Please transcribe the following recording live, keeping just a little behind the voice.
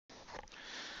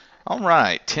All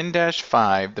right,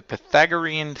 10-5, the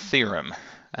Pythagorean theorem.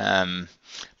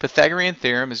 Pythagorean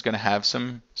theorem is going to have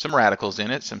some radicals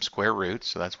in it, some square roots,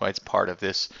 so that's why it's part of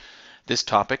this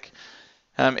topic.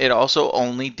 It also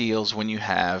only deals when you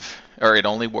have, or it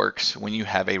only works when you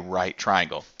have a right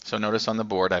triangle. So notice on the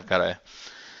board I've got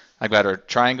a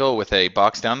triangle with a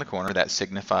box down the corner that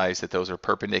signifies that those are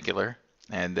perpendicular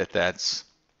and that's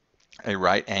a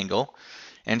right angle.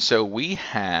 And so we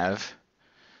have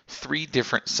three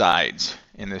different sides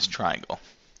in this triangle.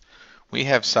 We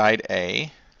have side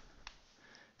A,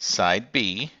 side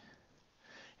B,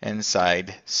 and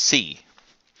side C.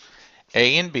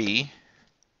 A and B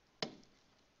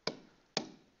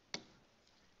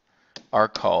are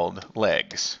called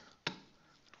legs.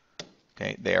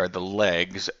 Okay, they are the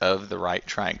legs of the right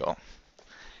triangle.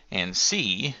 And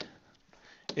C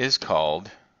is called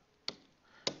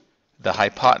the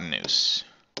hypotenuse.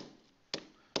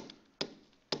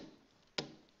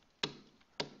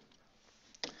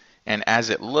 And as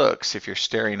it looks, if you're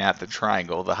staring at the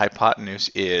triangle, the hypotenuse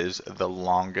is the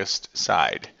longest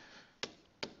side.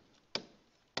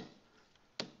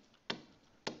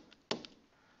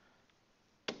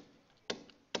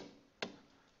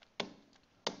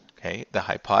 Okay, the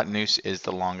hypotenuse is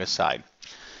the longest side.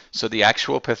 So the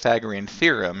actual Pythagorean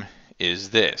theorem is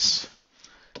this: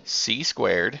 c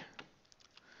squared,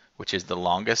 which is the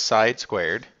longest side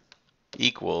squared,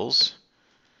 equals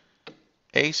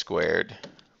a squared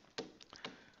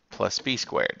plus b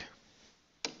squared.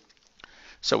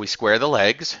 So we square the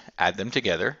legs, add them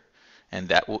together, and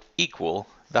that will equal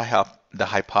the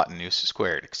hypotenuse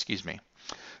squared. Excuse me.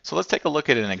 So let's take a look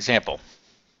at an example.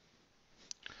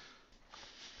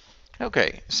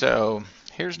 Okay, so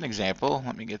here's an example.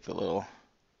 Let me get the little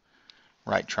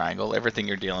right triangle. Everything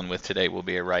you're dealing with today will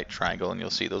be a right triangle, and you'll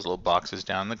see those little boxes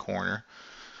down in the corner.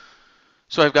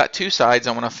 So I've got two sides.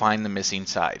 I want to find the missing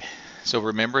side. So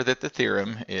remember that the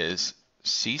theorem is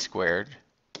c squared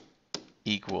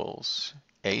equals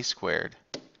a squared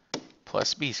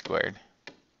plus b squared.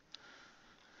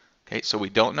 Okay, so we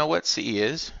don't know what c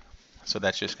is, so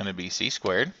that's just going to be c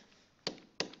squared.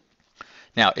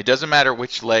 Now, it doesn't matter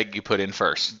which leg you put in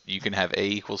first. You can have a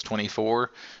equals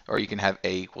 24, or you can have a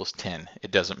equals 10.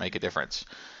 It doesn't make a difference.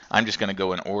 I'm just going to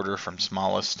go in order from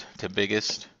smallest to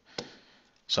biggest.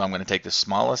 So I'm going to take the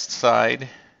smallest side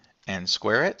and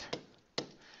square it,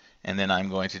 and then I'm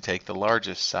going to take the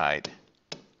largest side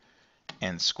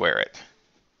and square it.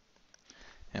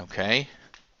 Okay,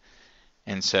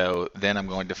 and so then I'm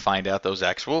going to find out those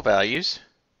actual values.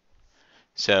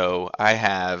 So I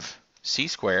have c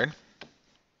squared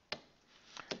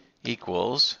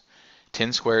equals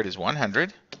 10 squared is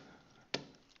 100,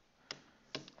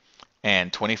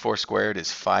 and 24 squared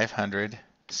is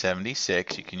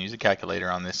 576. You can use a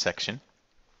calculator on this section.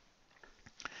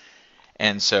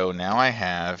 And so now I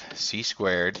have c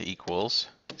squared equals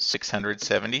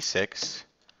 676.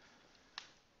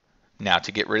 Now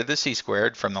to get rid of the c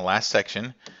squared from the last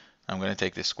section, I'm going to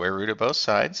take the square root of both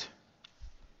sides.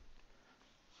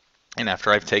 And after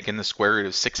I've taken the square root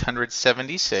of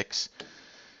 676,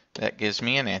 that gives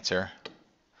me an answer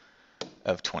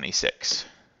of 26.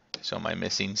 So my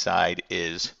missing side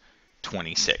is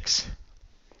 26.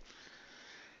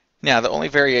 Now the only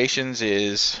variations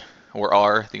is, or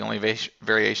are, the only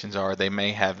variations are they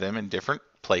may have them in different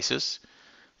places.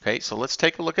 Okay, so let's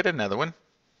take a look at another one.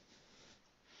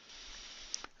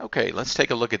 Okay, let's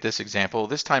take a look at this example.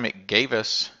 This time it gave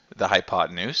us the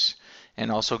hypotenuse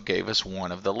and also gave us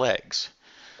one of the legs.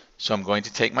 So I'm going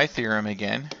to take my theorem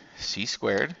again, c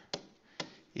squared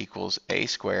equals a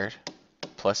squared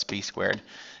plus b squared.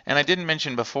 And I didn't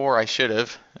mention before, I should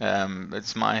have.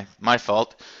 It's my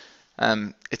fault.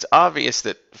 It's obvious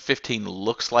that 15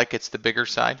 looks like it's the bigger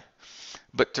side,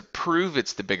 but to prove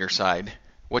it's the bigger side,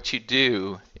 what you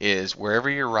do is wherever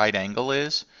your right angle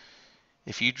is,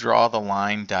 if you draw the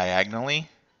line diagonally,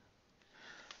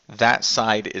 that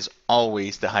side is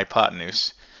always the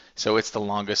hypotenuse, so it's the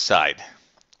longest side.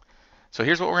 So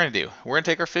here's what we're going to do. We're going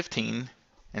to take our 15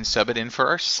 and sub it in for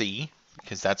our c,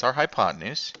 because that's our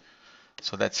hypotenuse.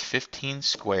 So that's 15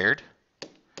 squared.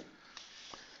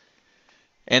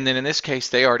 And then in this case,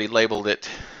 they already labeled it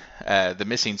the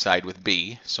missing side with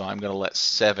b, so I'm going to let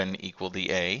 7 equal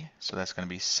the a, so that's going to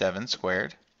be 7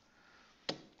 squared.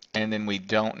 And then we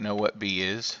don't know what b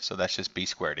is, so that's just b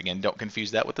squared. Again, don't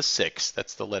confuse that with the 6,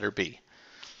 that's the letter b.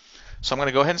 So I'm going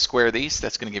to go ahead and square these.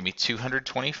 That's going to give me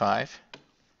 225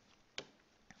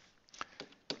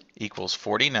 equals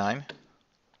 49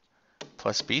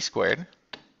 plus b squared.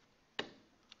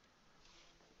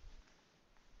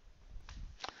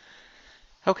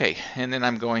 Okay, and then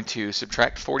I'm going to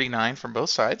subtract 49 from both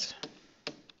sides.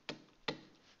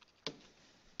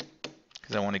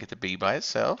 because I want to get the b by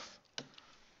itself.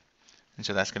 And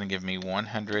so that's going to give me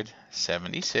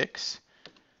 176.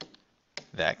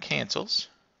 That cancels.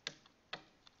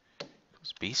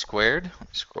 Equals b squared. Let me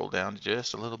scroll down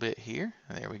just a little bit here.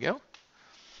 There we go.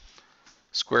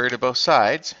 Square root of both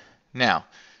sides. Now,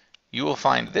 you will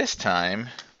find this time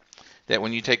that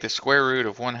when you take the square root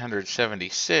of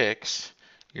 176,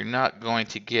 you're not going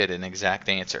to get an exact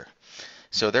answer.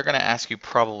 So they're going to ask you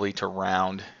probably to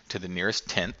round to the nearest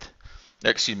tenth,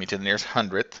 excuse me, to the nearest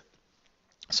hundredth.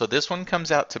 So this one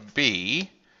comes out to be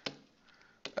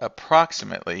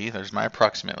approximately, there's my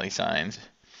approximately signs,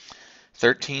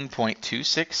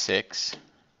 13.266.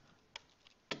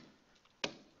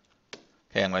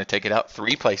 Okay, I'm going to take it out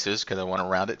 3 places because I want to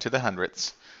round it to the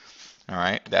hundredths. All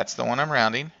right, that's the one I'm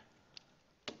rounding.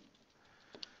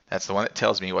 That's the one that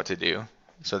tells me what to do.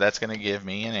 So that's going to give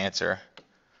me an answer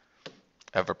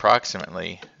of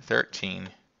approximately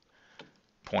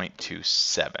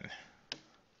 13.27.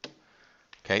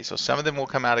 Okay, so some of them will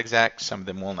come out exact, some of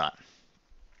them will not.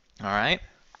 All right.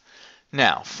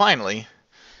 Now, finally,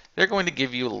 they're going to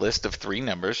give you a list of 3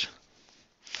 numbers,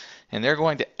 and they're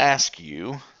going to ask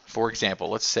you, for example,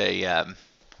 let's say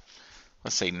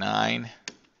 9,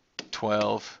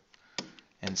 12,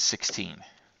 and 16.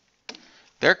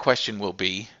 Their question will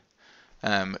be,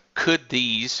 could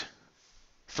these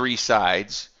 3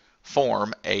 sides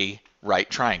form a right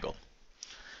triangle?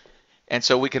 And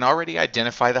so we can already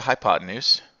identify the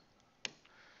hypotenuse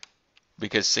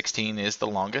because 16 is the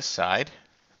longest side.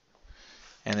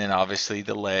 And then obviously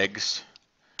the legs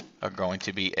are going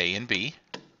to be A and B.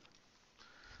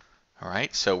 All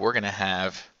right, so we're going to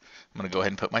have, I'm going to go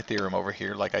ahead and put my theorem over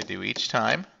here like I do each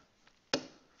time.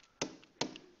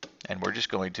 And we're just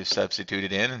going to substitute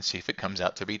it in and see if it comes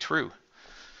out to be true.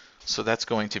 So that's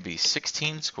going to be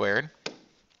 16 squared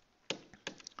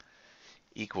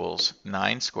equals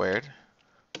 9 squared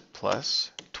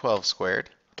plus 12 squared.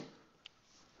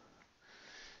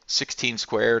 16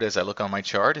 squared, as I look on my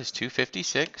chart, is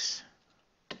 256.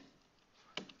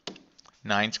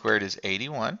 9 squared is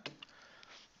 81.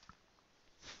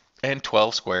 And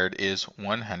 12 squared is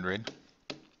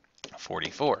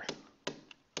 144.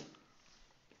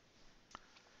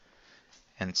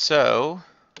 And so,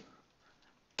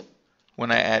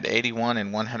 when I add 81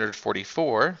 and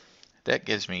 144, that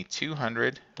gives me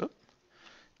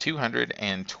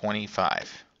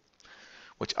 225.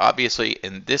 Which obviously,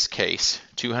 in this case,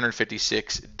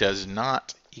 256 does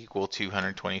not equal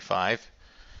 225.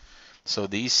 So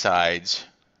these sides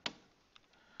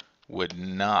would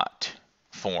not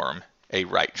form a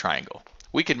right triangle.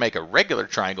 We could make a regular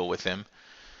triangle with them,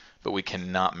 but we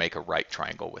cannot make a right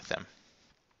triangle with them.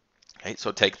 Okay,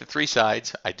 so take the 3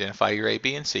 sides, identify your A,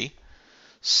 B, and C,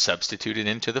 substitute it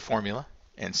into the formula,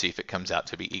 and see if it comes out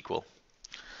to be equal.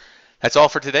 That's all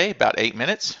for today, about 8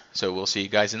 minutes, so we'll see you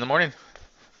guys in the morning.